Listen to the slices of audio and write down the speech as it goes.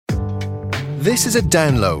This is a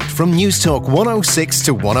download from Newstalk 106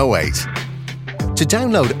 to 108. To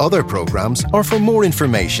download other programmes or for more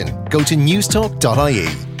information, go to newstalk.ie.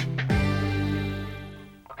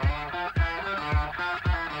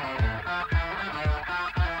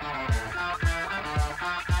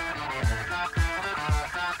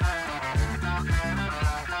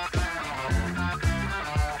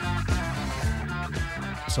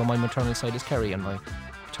 So my maternal side is Kerry and my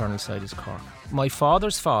paternal side is Cork. My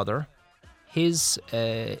father's father, his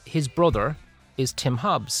brother is Tim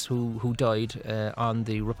Hobbs, who died on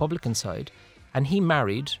the Republican side, and he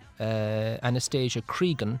married Anastasia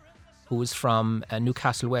Cregan, who was from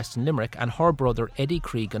Newcastle West in Limerick, and her brother Eddie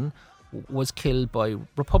Cregan was killed by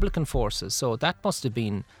Republican forces. So that must have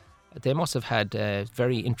been. They must have had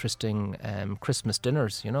very interesting Christmas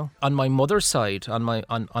dinners, you know. On my mother's side, on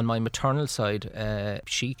my maternal side,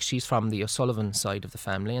 she's from the O'Sullivan side of the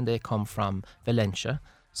family, and they come from Valentia,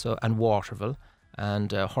 and Waterville,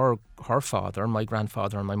 and her father, my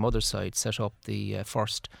grandfather on my mother's side, set up the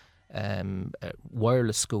first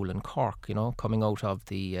wireless school in Cork, you know, coming out of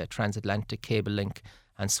the transatlantic cable link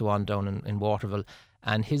and so on down in Waterville.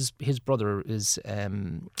 And his brother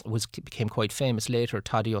became quite famous later,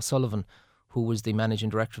 Toddy O'Sullivan, who was the managing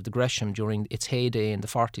director of the Gresham during its heyday in the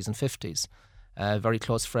 40s and 50s. A very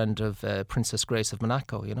close friend of Princess Grace of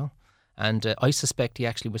Monaco, you know. And I suspect he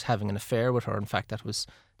actually was having an affair with her. In fact, that was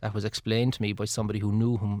explained to me by somebody who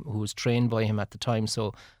knew him, who was trained by him at the time.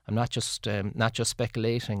 So I'm not just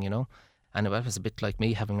speculating, you know. And it was a bit like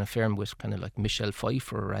me having an affair with kind of like Michelle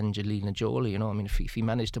Pfeiffer or Angelina Jolie, you know. I mean, if he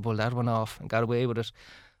managed to pull that one off and got away with it,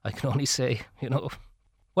 I can only say, you know.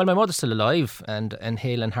 Well, my mother's still alive and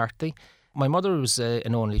hale and hearty. My mother was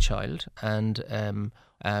an only child, and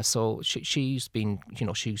so she's been, you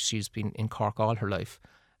know, she's been in Cork all her life,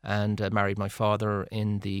 and married my father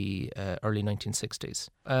in the early 1960s.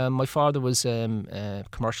 My father was a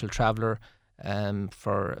commercial traveller.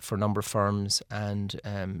 For a number of firms, and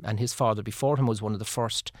his father before him was one of the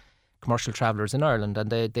first commercial travellers in Ireland,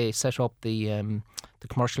 and they set up the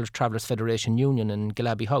Commercial Travellers Federation Union in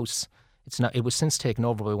Gillaby House. It was since taken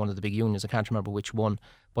over by one of the big unions. I can't remember which one,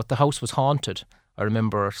 but the house was haunted. I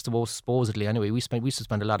remember, supposedly anyway. We used to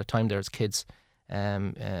spend a lot of time there as kids,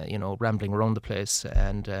 you know, rambling around the place,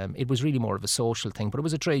 and it was really more of a social thing. But it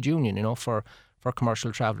was a trade union, you know, for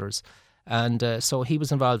commercial travellers. And so he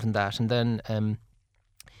was involved in that. And then and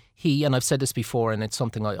I've said this before, and it's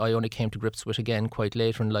something I only came to grips with again quite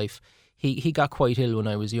later in life, he got quite ill when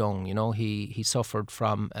I was young, you know. He suffered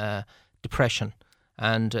from depression,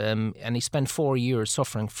 and he spent 14 years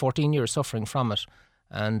suffering from it,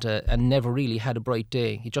 and never really had a bright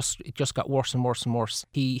day. It just got worse and worse and worse.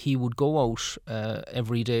 He would go out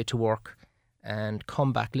every day to work and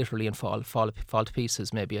come back literally and fall to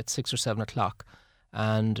pieces, maybe at 6 or 7 o'clock.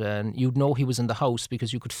 And you'd know he was in the house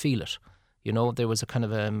because you could feel it. You know, there was a kind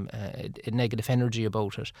of a negative energy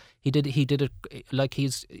about it. He did it like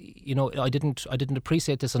he's, you know, I didn't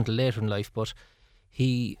appreciate this until later in life, but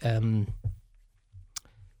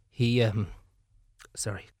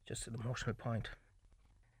sorry, just an emotional point.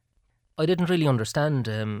 I didn't really understand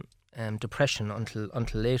depression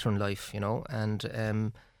until later in life, you know,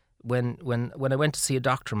 and when I went to see a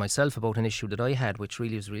doctor myself about an issue that I had, which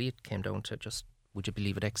it came down to just, would you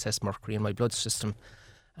believe it, excess mercury in my blood system.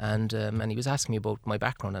 And he was asking me about my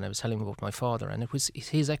background, and I was telling him about my father. And it was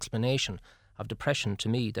his explanation of depression to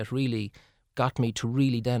me that really got me to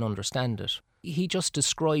really then understand it. He just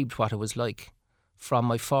described what it was like from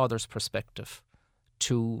my father's perspective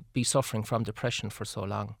to be suffering from depression for so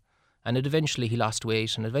long. And eventually he lost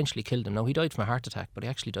weight and eventually killed him. Now, he died from a heart attack, but he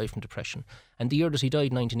actually died from depression. And the year that he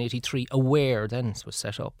died, 1983, Aware then was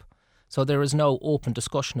set up. So there is no open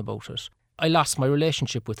discussion about it. I lost my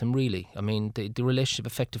relationship with him, really. I mean, the relationship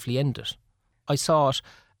effectively ended. I saw it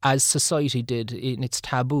as society did in its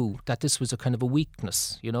taboo, that this was a kind of a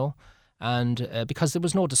weakness, you know, and because there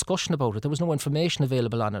was no discussion about it, there was no information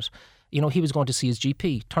available on it. You know, he was going to see his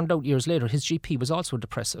GP. Turned out years later, his GP was also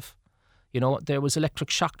depressive. You know, there was electric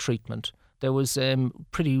shock treatment. There was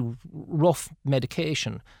pretty rough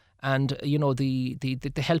medication. And, you know, the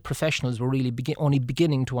health professionals were really only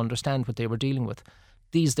beginning to understand what they were dealing with.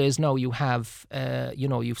 These days now you have,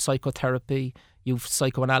 you've psychotherapy, you've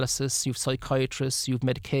psychoanalysis, you've psychiatrists, you've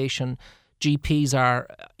medication. GPs are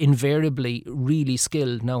invariably really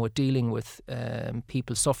skilled now at dealing with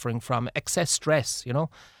people suffering from excess stress, you know,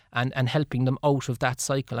 and helping them out of that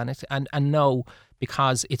cycle. And now,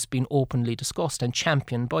 because it's been openly discussed and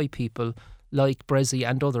championed by people like Brezzi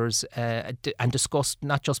and others, and discussed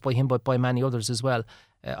not just by him but by many others as well,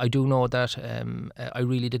 I do know that I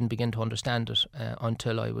really didn't begin to understand it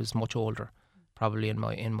until I was much older, probably in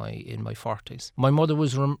my 40s. My mother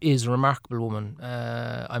is a remarkable woman.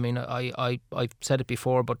 I mean, I've said it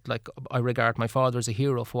before, but like, I regard my father as a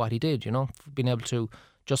hero for what he did. You know, for being able to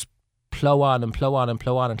just plough on and plough on and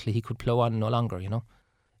plough on until he could plough on no longer. You know,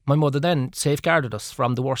 my mother then safeguarded us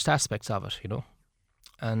from the worst aspects of it. You know,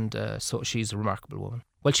 and so she's a remarkable woman.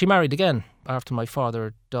 Well, she married again after my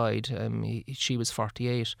father died. She was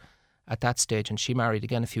 48 at that stage, and she married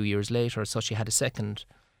again a few years later. So she had a second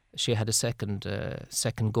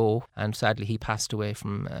go, and sadly he passed away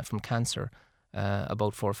from cancer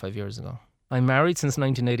about 4 or 5 years ago. I'm married since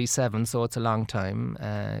 1987, so it's a long time.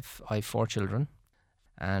 I have 4 children,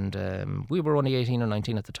 and we were only 18 or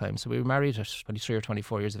 19 at the time, so we were married at 23 or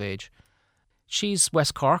 24 years of age. She's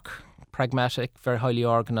West Cork, pragmatic, very highly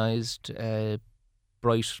organised,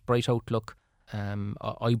 bright outlook.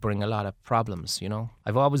 I bring a lot of problems, you know.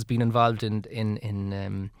 I've always been involved in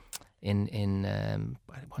I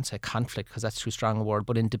won't say conflict because that's too strong a word,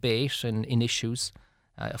 but in debate and in issues.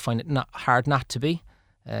 I find it hard not to be.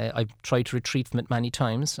 I've tried to retreat from it many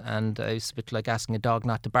times, and it's a bit like asking a dog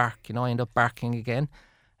not to bark. You know, I end up barking again,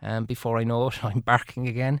 before I know it, I'm barking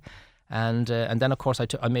again. And then of course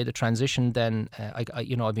I made the transition. Then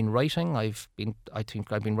I've been writing. I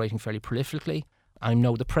think I've been writing fairly prolifically. I'm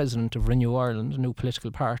now the president of Renew Ireland, a new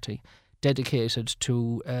political party dedicated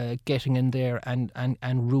to getting in there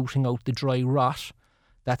and rooting out the dry rot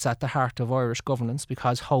that's at the heart of Irish governance,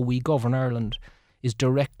 because how we govern Ireland is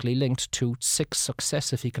directly linked to 6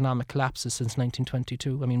 successive economic collapses since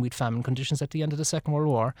 1922. I mean, we'd famine conditions at the end of the Second World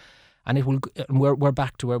War, and we're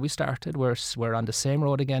back to where we started. We're on the same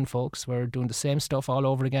road again, folks. We're doing the same stuff all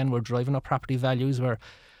over again. We're driving up property values.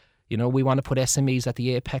 We want to put SMEs at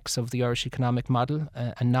the apex of the Irish economic model,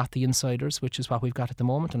 and not the insiders, which is what we've got at the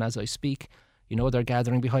moment. And as I speak, they're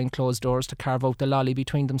gathering behind closed doors to carve out the lolly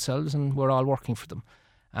between themselves, and we're all working for them.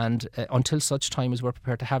 And until such time as we're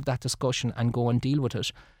prepared to have that discussion and go and deal with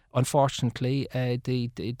it, unfortunately,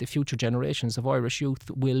 the future generations of Irish youth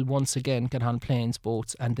will once again get on planes,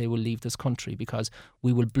 boats, and they will leave this country, because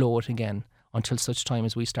we will blow it again until such time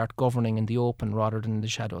as we start governing in the open rather than in the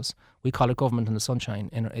shadows. We call it government in the sunshine,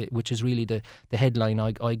 which is really the headline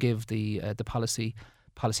I give the policy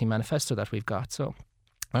manifesto that we've got. So,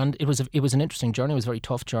 and it was an interesting journey. It was a very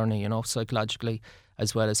tough journey, psychologically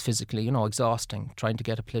as well as physically, exhausting, trying to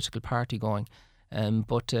get a political party going.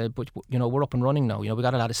 But we're up and running now. We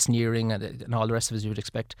got a lot of sneering and all the rest of it, as you would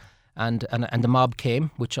expect. And the mob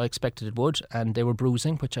came, which I expected it would, and they were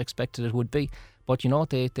bruising, which I expected it would be. But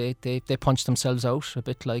they punched themselves out a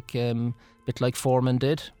bit like Foreman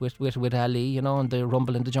did with Ali, and the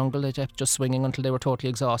rumble in the jungle. They kept just swinging until they were totally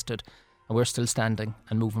exhausted, and we're still standing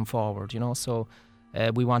and moving forward. So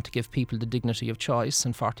we want to give people the dignity of choice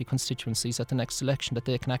and 40 constituencies at the next election, that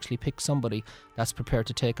they can actually pick somebody that's prepared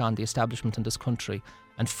to take on the establishment in this country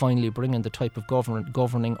and finally bring in the type of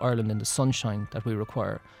governing Ireland in the sunshine that we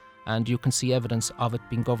require. And you can see evidence of it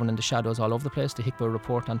being governed in the shadows all over the place. The Hickboy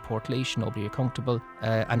report on Portlaoise, nobody accountable,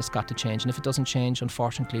 and it's got to change. And if it doesn't change,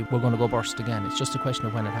 unfortunately, we're going to go burst again. It's just a question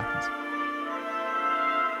of when it happens.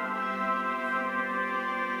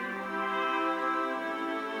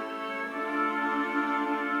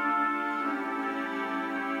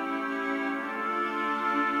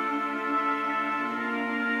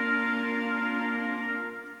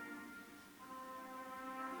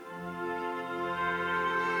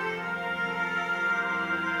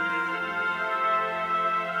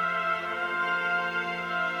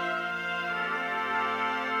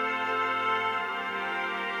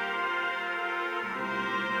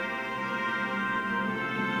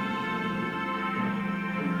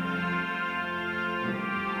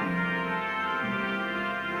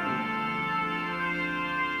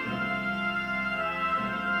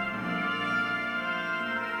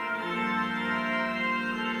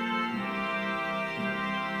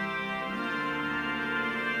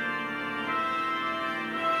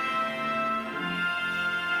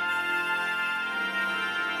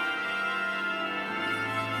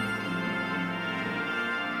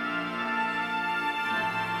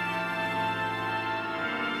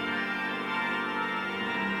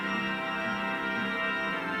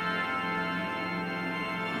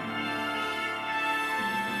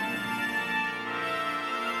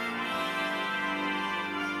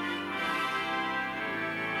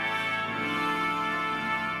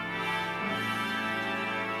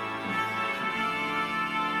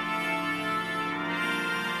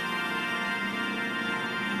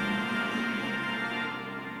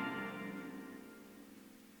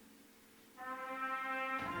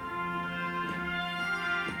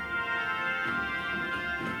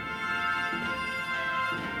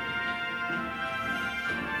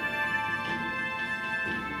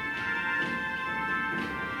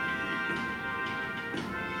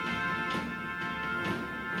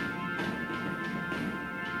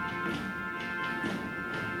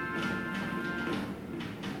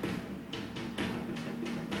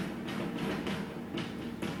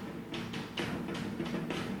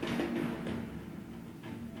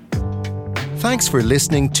 Thanks for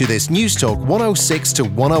listening to this Newstalk 106 to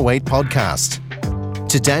 108 podcast.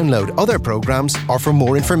 To download other programmes or for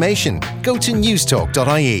more information, go to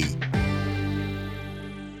newstalk.ie.